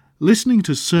Listening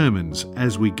to sermons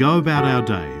as we go about our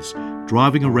days,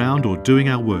 driving around or doing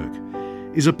our work,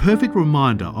 is a perfect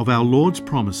reminder of our Lord's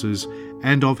promises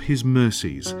and of His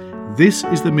mercies. This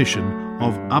is the mission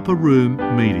of Upper Room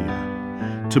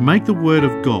Media, to make the Word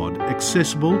of God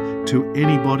accessible to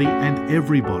anybody and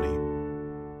everybody. In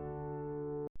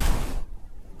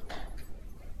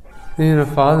the name of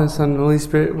the Father, Son, and Holy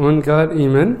Spirit, one God,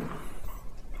 Amen.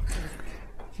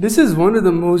 This is one of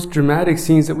the most dramatic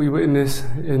scenes that we witness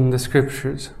in the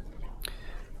Scriptures.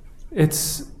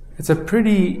 It's a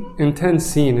pretty intense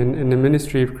scene in the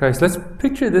ministry of Christ. Let's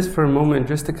picture this for a moment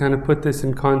just to kind of put this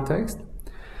in context.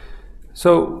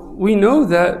 So we know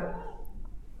that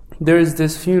there is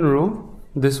this funeral.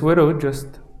 This widow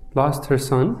just lost her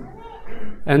son.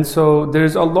 And so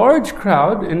there's a large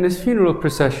crowd in this funeral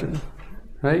procession,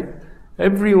 right?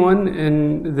 Everyone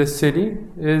in the city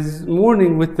is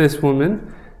mourning with this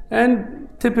woman. And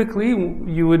typically,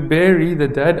 you would bury the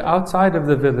dead outside of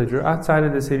the village or outside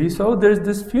of the city. So there's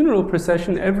this funeral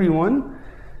procession, everyone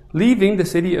leaving the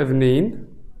city of Nain,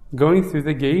 going through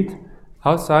the gate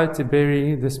outside to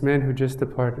bury this man who just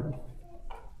departed.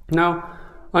 Now,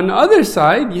 on the other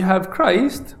side, you have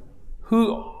Christ,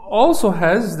 who also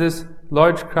has this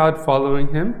large crowd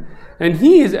following him, and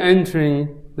he is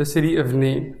entering the city of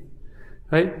Nain,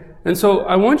 right? And so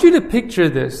I want you to picture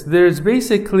this. There's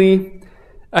basically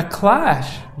a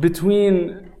clash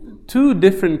between two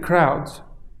different crowds,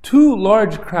 two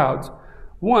large crowds.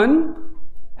 One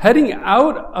heading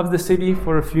out of the city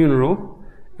for a funeral,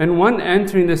 and one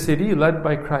entering the city led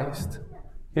by Christ.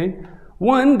 Okay?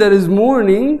 One that is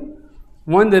mourning,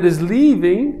 one that is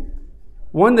leaving,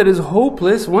 one that is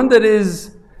hopeless, one that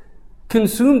is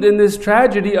consumed in this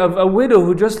tragedy of a widow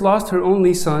who just lost her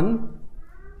only son,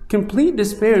 complete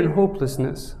despair and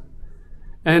hopelessness.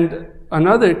 And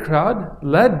another crowd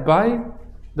led by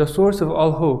the source of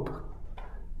all hope.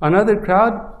 Another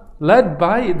crowd led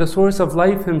by the source of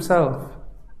life himself.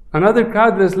 Another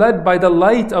crowd that is led by the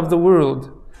light of the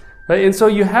world. Right? And so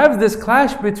you have this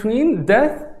clash between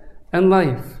death and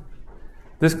life.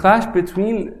 This clash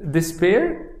between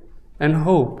despair and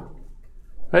hope.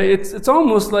 Right? It's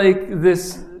almost like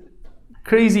this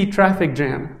crazy traffic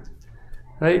jam.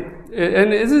 Right?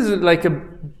 And this is like a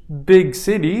big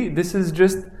city. This is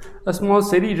just a small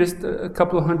city, just a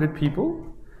couple of hundred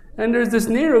people. And there's this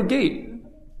narrow gate.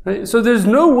 Right? So there's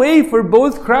no way for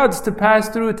both crowds to pass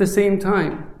through at the same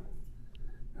time.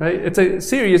 Right? It's a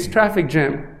serious traffic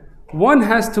jam. One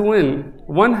has to win.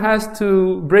 One has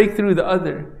to break through the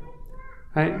other.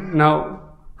 Right?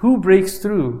 Now, who breaks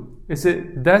through? Is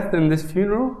it death in this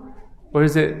funeral? Or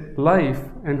is it life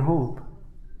and hope?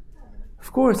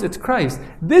 Of course, it's Christ.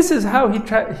 This is how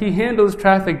he handles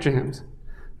traffic jams,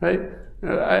 right?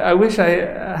 I wish I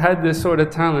had this sort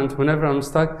of talent. Whenever I'm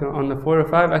stuck on the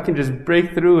 405, I can just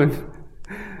break through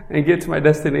and get to my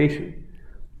destination.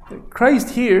 Christ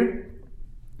here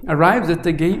arrives at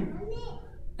the gate,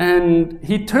 and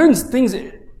he turns things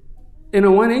in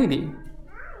a 180.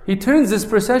 He turns this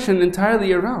procession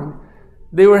entirely around.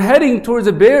 They were heading towards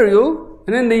a burial,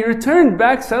 and then they returned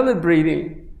back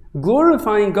celebrating,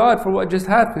 glorifying God for what just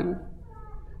happened.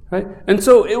 Right? And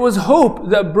so it was hope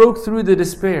that broke through the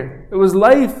despair. It was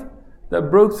life that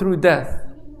broke through death.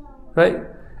 Right?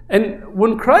 And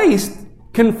when Christ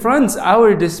confronts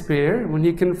our despair, when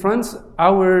He confronts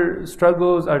our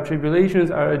struggles, our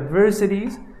tribulations, our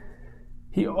adversities,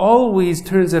 He always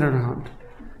turns it around.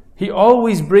 He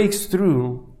always breaks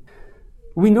through.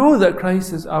 We know that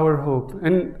Christ is our hope,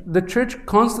 and the church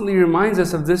constantly reminds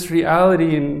us of this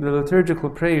reality in the liturgical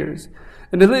prayers.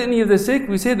 In the Litany of the Sick,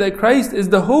 we say that Christ is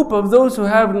the hope of those who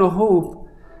have no hope,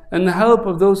 and the help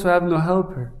of those who have no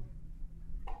helper.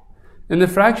 In the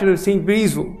fraction of St.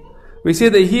 Basil, we say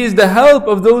that He is the help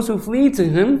of those who flee to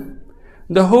Him,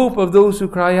 the hope of those who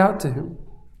cry out to Him.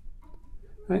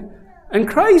 Right? And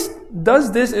Christ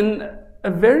does this in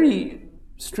a very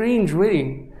strange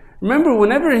way. Remember,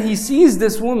 whenever He sees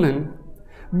this woman,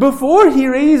 before He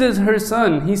raises her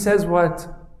son, He says what?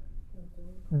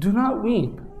 Do not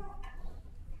weep.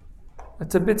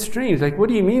 That's a bit strange. Like, what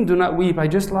do you mean, do not weep? I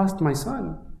just lost my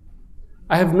son.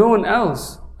 I have no one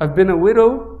else. I've been a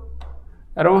widow.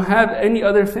 I don't have any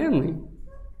other family.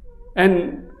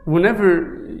 And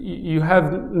whenever you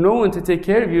have no one to take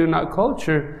care of you in that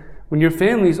culture, when your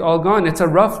family's all gone, it's a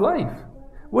rough life.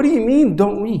 What do you mean,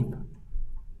 don't weep?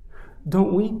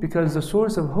 Don't weep because the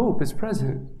source of hope is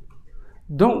present.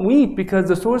 Don't weep because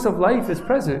the source of life is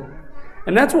present.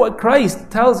 And that's what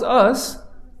Christ tells us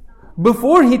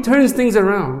before He turns things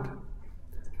around.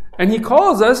 And He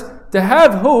calls us to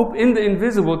have hope in the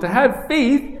invisible, to have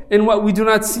faith in what we do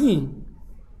not see.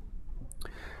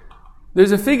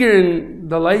 There's a figure in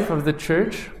the life of the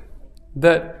church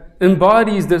that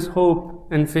embodies this hope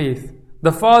and faith,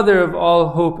 the father of all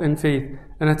hope and faith,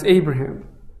 and that's Abraham.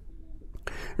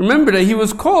 Remember that he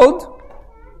was called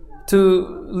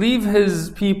to leave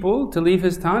his people, to leave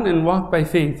his town and walk by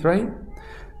faith, right?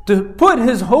 To put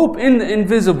his hope in the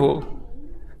invisible,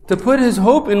 to put his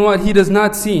hope in what he does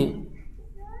not see.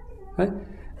 Right?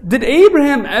 Did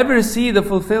Abraham ever see the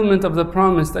fulfillment of the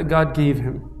promise that God gave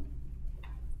him?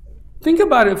 Think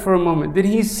about it for a moment. Did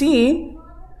he see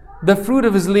the fruit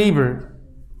of his labor?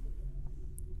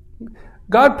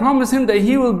 God promised him that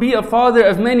he will be a father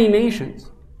of many nations.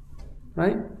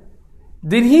 Right?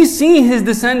 Did he see his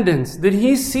descendants? Did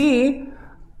he see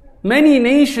many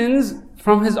nations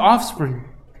from his offspring?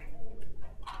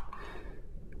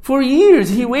 For years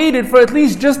he waited for at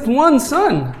least just one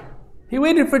son. He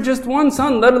waited for just one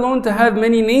son, let alone to have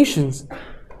many nations.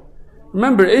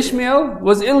 Remember, Ishmael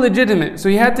was illegitimate, so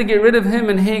he had to get rid of him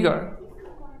and Hagar.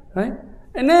 Right?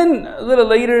 And then a little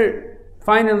later,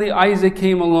 finally Isaac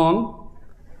came along.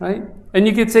 Right? And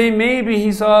you could say maybe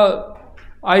he saw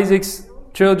Isaac's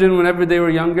children whenever they were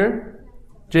younger,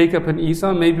 Jacob and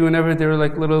Esau, maybe whenever they were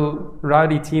like little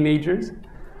rowdy teenagers.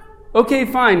 Okay,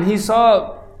 fine. He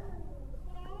saw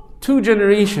 2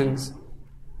 generations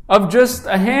of just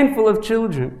a handful of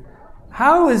children.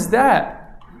 How is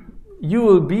that? You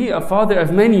will be a father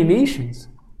of many nations.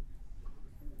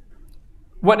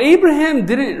 What Abraham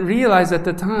didn't realize at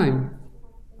the time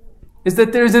is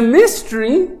that there's a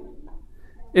mystery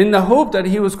in the hope that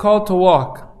he was called to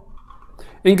walk.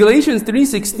 In Galatians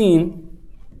 3:16,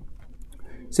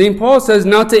 St. Paul says,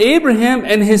 "Now to Abraham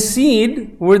and his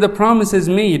seed were the promises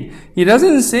made." He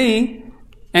doesn't say,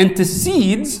 "and to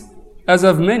seeds as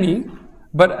of many,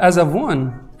 but as of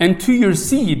one, and to your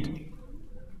seed."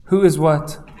 Who is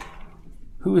what?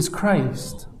 Who is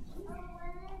Christ.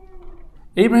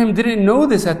 Abraham didn't know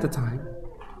this at the time.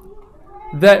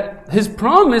 That his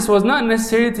promise was not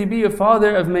necessarily to be a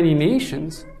father of many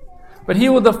nations, but he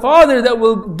was the father that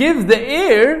will give the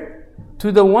heir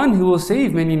to the one who will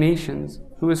save many nations,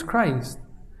 who is Christ.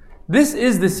 This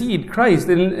is the seed, Christ,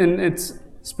 and it's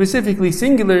specifically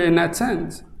singular in that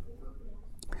sense.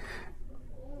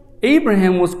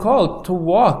 Abraham was called to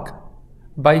walk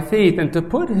by faith and to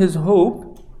put his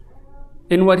hope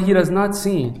in what he does not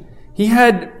see. He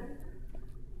had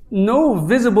no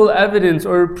visible evidence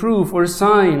or proof or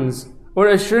signs or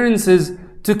assurances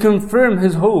to confirm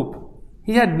his hope.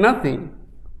 He had nothing.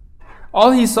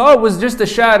 All he saw was just a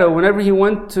shadow whenever he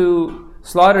went to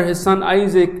slaughter his son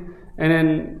Isaac, and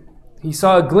then he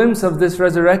saw a glimpse of this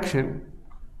resurrection.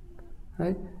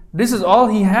 Right? This is all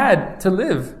he had to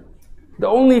live. The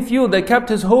only fuel that kept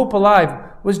his hope alive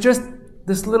was just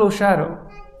this little shadow.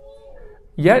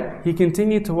 Yet, he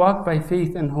continued to walk by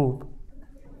faith and hope.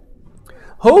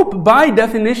 Hope, by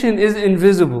definition, is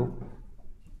invisible.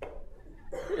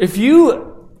 If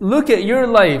you look at your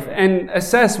life and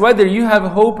assess whether you have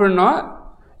hope or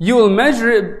not, you will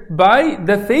measure it by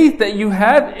the faith that you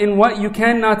have in what you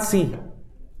cannot see.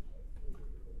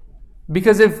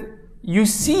 Because if you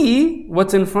see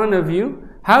what's in front of you,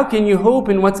 how can you hope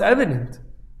in what's evident?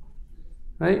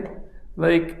 Right?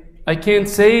 Like, I can't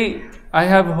say I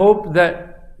have hope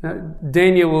that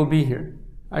Daniel will be here.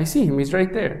 I see him, he's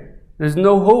right there. There's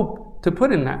no hope to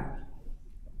put in that.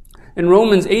 In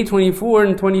Romans 8:24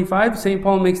 and 25, St.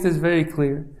 Paul makes this very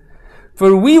clear.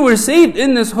 For we were saved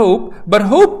in this hope, but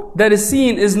hope that is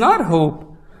seen is not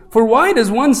hope. For why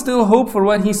does one still hope for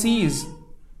what he sees?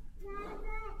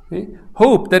 Okay?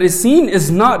 Hope that is seen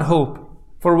is not hope.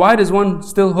 For why does one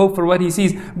still hope for what he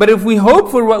sees? But if we hope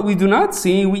for what we do not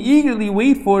see, we eagerly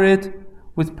wait for it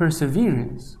with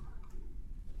perseverance.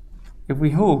 If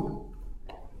we hope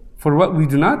for what we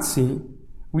do not see,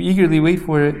 we eagerly wait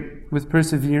for it with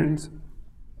perseverance.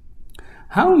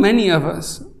 How many of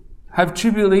us have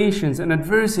tribulations and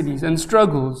adversities and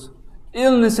struggles,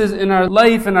 illnesses in our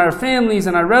life and our families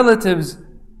and our relatives,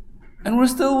 and we're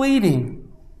still waiting?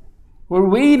 We're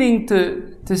waiting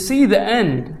to see the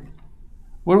end.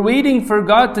 We're waiting for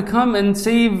God to come and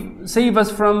save us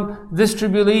from this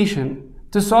tribulation,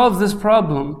 to solve this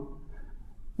problem.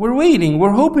 We're waiting.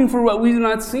 We're hoping for what we do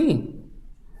not see.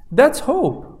 That's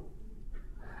hope.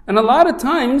 And a lot of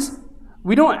times,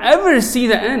 we don't ever see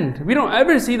the end. We don't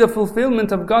ever see the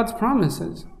fulfillment of God's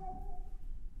promises.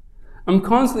 I'm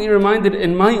constantly reminded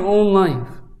in my own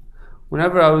life,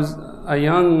 whenever I was a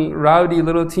young, rowdy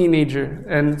little teenager,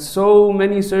 and so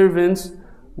many servants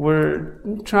were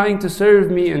trying to serve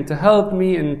me and to help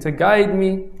me and to guide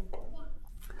me.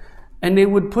 And they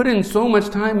would put in so much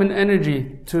time and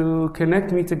energy to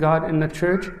connect me to God in the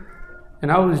church.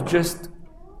 And I was just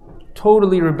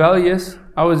totally rebellious.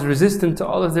 I was resistant to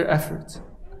all of their efforts.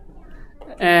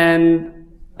 And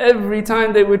every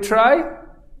time they would try,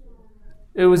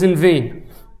 it was in vain.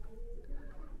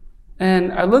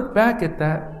 And I look back at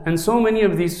that, and so many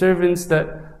of these servants that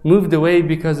moved away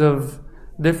because of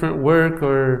different work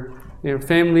or their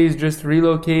families just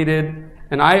relocated,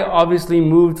 and I obviously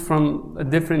moved from a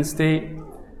different state,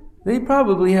 they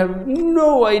probably have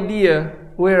no idea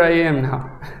where I am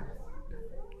now.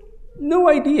 No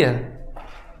idea.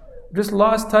 Just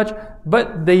lost touch,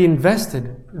 but they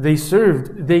invested, they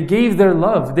served, they gave their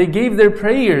love, they gave their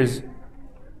prayers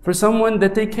for someone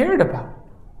that they cared about.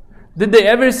 Did they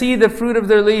ever see the fruit of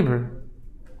their labor?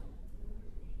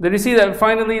 Did they see that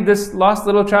finally this lost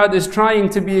little child is trying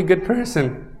to be a good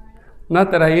person?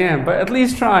 Not that I am, but at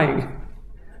least trying.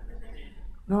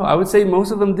 No, I would say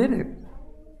most of them didn't.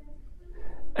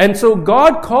 And so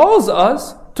God calls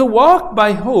us to walk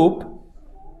by hope,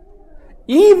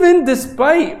 even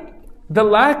despite the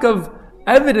lack of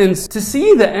evidence to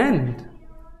see the end.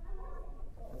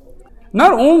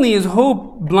 Not only is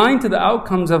hope blind to the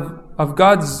outcomes of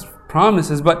God's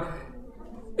promises, but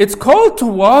it's called to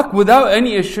walk without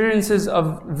any assurances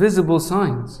of visible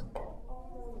signs.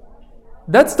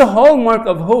 That's the hallmark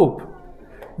of hope.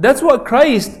 That's what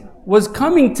Christ was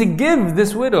coming to give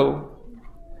this widow,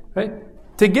 right?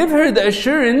 To give her the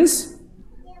assurance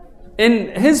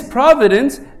in His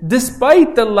providence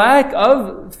despite the lack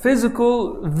of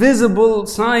physical, visible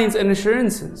signs and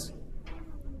assurances.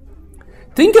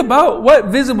 Think about what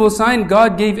visible sign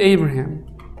God gave Abraham.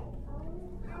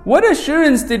 What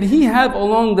assurance did he have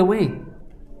along the way?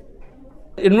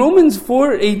 In Romans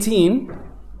 4:18,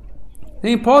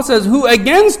 St. Paul says, who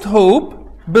against hope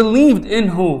believed in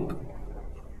hope,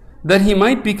 that he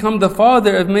might become the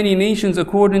father of many nations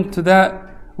according to that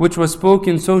which was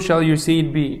spoken, so shall your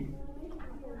seed be.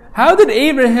 How did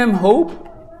Abraham hope?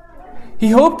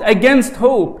 He hoped against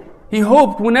hope. He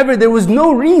hoped whenever there was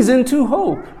no reason to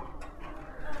hope.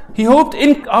 He hoped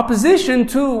in opposition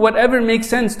to whatever makes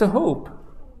sense to hope.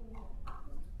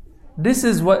 This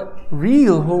is what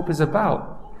real hope is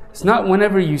about. It's not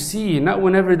whenever you see, not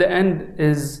whenever the end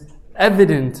is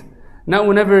evident, not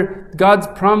whenever God's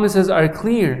promises are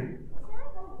clear.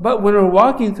 But when we're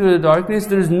walking through the darkness,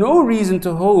 there's no reason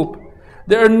to hope.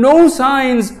 There are no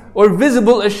signs or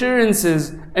visible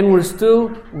assurances, and we're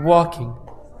still walking.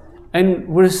 And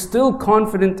we're still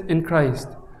confident in Christ.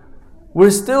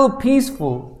 We're still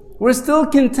peaceful. We're still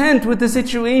content with the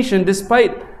situation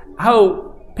despite how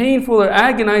painful or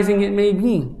agonizing it may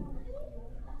be.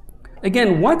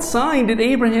 Again, what sign did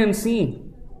Abraham see?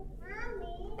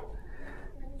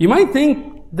 You might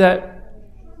think that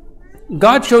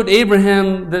God showed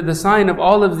Abraham the sign of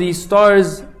all of these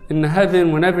stars in the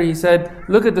heaven whenever He said,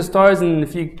 look at the stars, and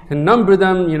if you can number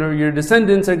them, your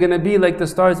descendants are going to be like the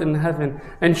stars in heaven.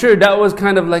 And sure, that was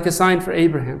kind of like a sign for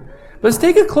Abraham. But let's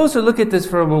take a closer look at this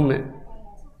for a moment.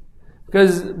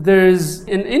 Because there's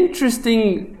an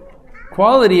interesting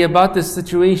quality about this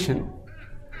situation.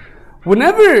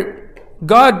 Whenever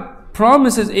God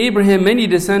promises Abraham many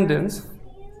descendants,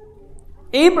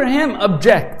 Abraham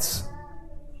objects.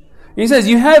 He says,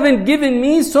 you haven't given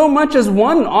me so much as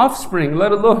one offspring,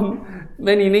 let alone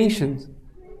many nations.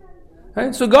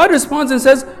 Right? So God responds and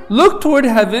says, look toward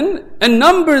heaven and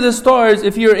number the stars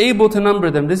if you're able to number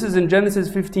them. This is in Genesis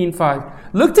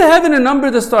 15:5. Look to heaven and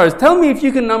number the stars. Tell me if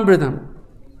you can number them.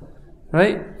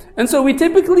 Right? And so we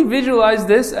typically visualize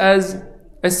this as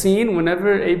a scene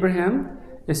whenever Abraham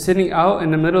is sitting out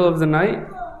in the middle of the night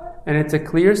and it's a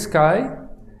clear sky,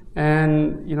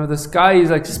 and the sky is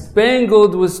like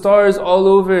spangled with stars all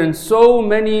over, and so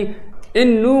many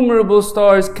innumerable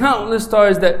stars, countless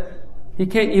stars that he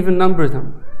can't even number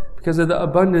them because of the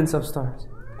abundance of stars.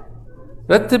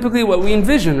 That's typically what we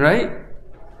envision, right?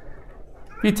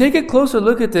 If you take a closer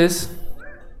look at this,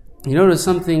 you notice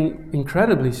something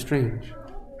incredibly strange.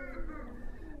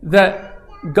 That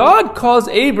God calls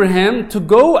Abraham to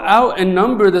go out and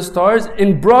number the stars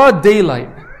in broad daylight.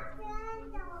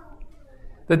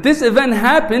 That this event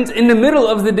happens in the middle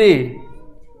of the day.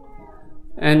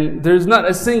 And there's not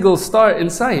a single star in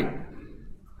sight.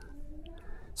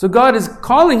 So God is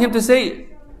calling him to say,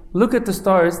 look at the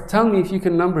stars, tell me if you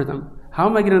can number them. How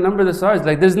am I going to number the stars?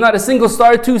 Like, there's not a single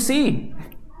star to see.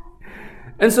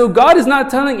 And so God is not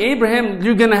telling Abraham,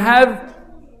 you're going to have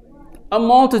a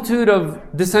multitude of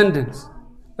descendants.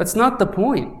 That's not the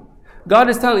point. God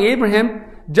is telling Abraham,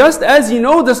 just as you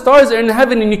know the stars are in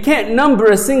heaven and you can't number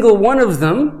a single one of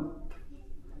them,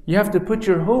 you have to put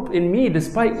your hope in me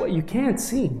despite what you can't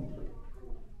see.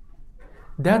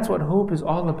 That's what hope is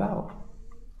all about.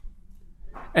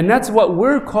 And that's what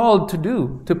we're called to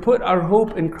do, to put our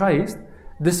hope in Christ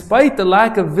despite the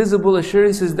lack of visible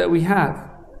assurances that we have.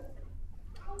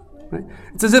 Right?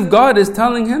 It's as if God is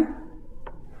telling him,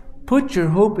 put your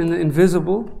hope in the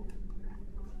invisible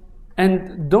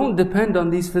and don't depend on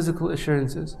these physical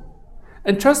assurances.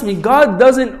 And trust me, God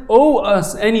doesn't owe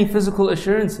us any physical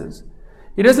assurances.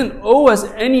 He doesn't owe us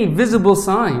any visible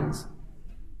signs.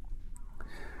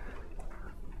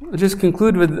 I'll just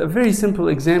conclude with a very simple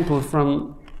example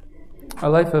from a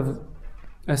life of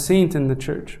a saint in the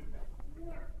church.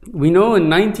 We know in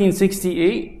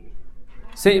 1968,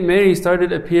 Saint Mary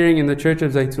started appearing in the Church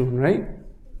of Zaytun, right?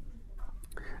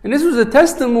 And this was a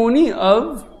testimony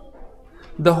of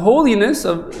the holiness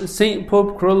of Saint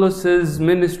Pope Kyrillos'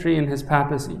 ministry and his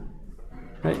papacy,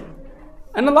 right?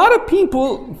 And a lot of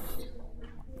people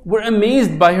were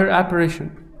amazed by her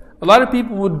apparition. A lot of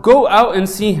people would go out and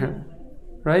see her,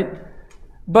 right?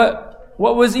 But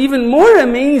what was even more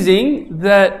amazing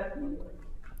that,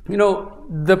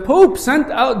 the Pope sent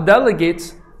out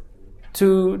delegates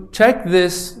to check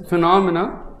this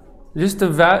phenomena, just to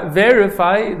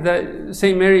verify that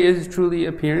Saint Mary is truly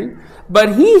appearing.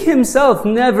 But he himself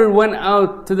never went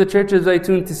out to the Church of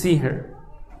Zaytun to see her.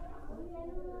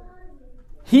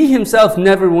 He himself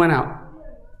never went out.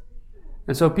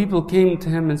 And so people came to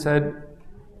him and said,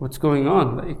 what's going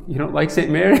on? Like, you don't like Saint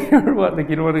Mary or what? Like,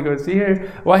 you don't want to go see her?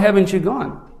 Why haven't you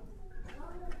gone?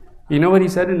 You know what he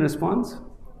said in response?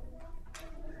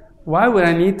 Why would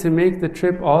I need to make the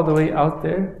trip all the way out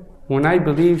there when I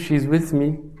believe she's with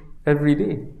me every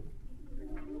day?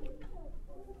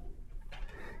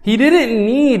 He didn't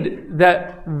need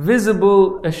that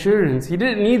visible assurance. He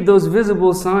didn't need those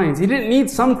visible signs. He didn't need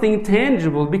something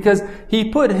tangible because he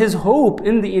put his hope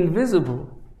in the invisible.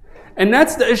 And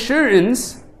that's the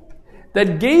assurance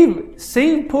that gave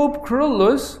Saint Pope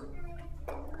Kyrillos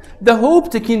the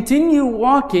hope to continue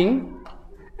walking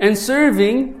and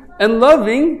serving and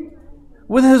loving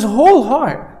with his whole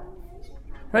heart.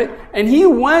 Right? And he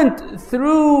went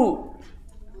through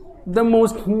the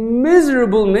most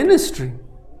miserable ministry.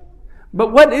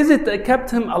 But what is it that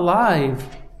kept him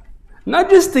alive? Not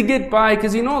just to get by,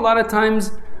 because a lot of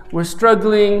times we're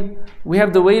struggling, we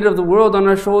have the weight of the world on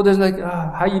our shoulders, like,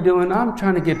 how you doing? I'm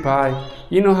trying to get by.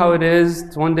 You know how it is,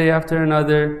 it's one day after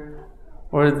another,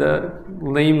 or the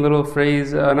lame little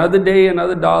phrase, another day,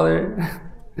 another dollar.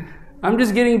 I'm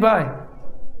just getting by.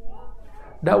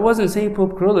 That wasn't St.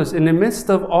 Pope Kyrillos. In the midst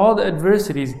of all the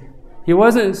adversities, he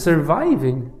wasn't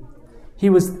surviving, he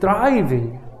was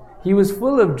thriving. He was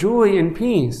full of joy and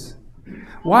peace.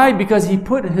 Why? Because he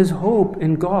put his hope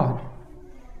in God.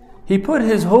 He put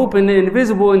his hope in the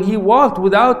invisible, and he walked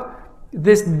without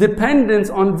this dependence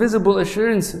on visible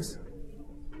assurances.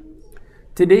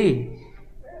 Today,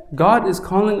 God is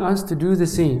calling us to do the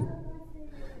same.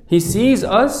 He sees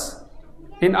us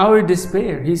in our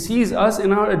despair. He sees us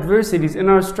in our adversities, in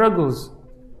our struggles.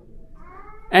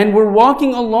 And we're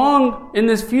walking along in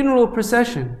this funeral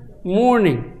procession,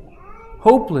 mourning,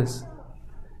 hopeless.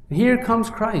 Here comes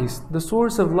Christ, the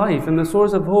source of life and the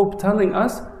source of hope, telling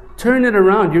us, turn it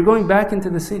around. You're going back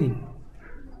into the city.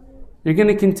 You're going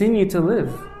to continue to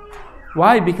live.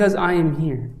 Why? Because I am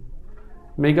here.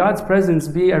 May God's presence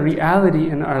be a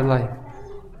reality in our life,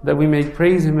 that we may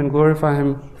praise Him and glorify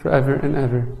Him forever and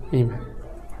ever. Amen.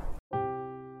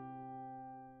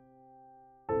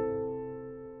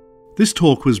 This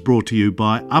talk was brought to you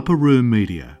by Upper Room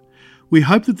Media. We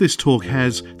hope that this talk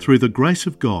has, through the grace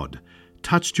of God,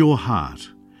 touched your heart,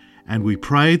 and we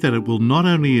pray that it will not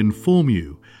only inform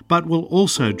you, but will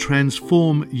also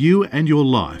transform you and your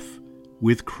life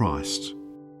with Christ.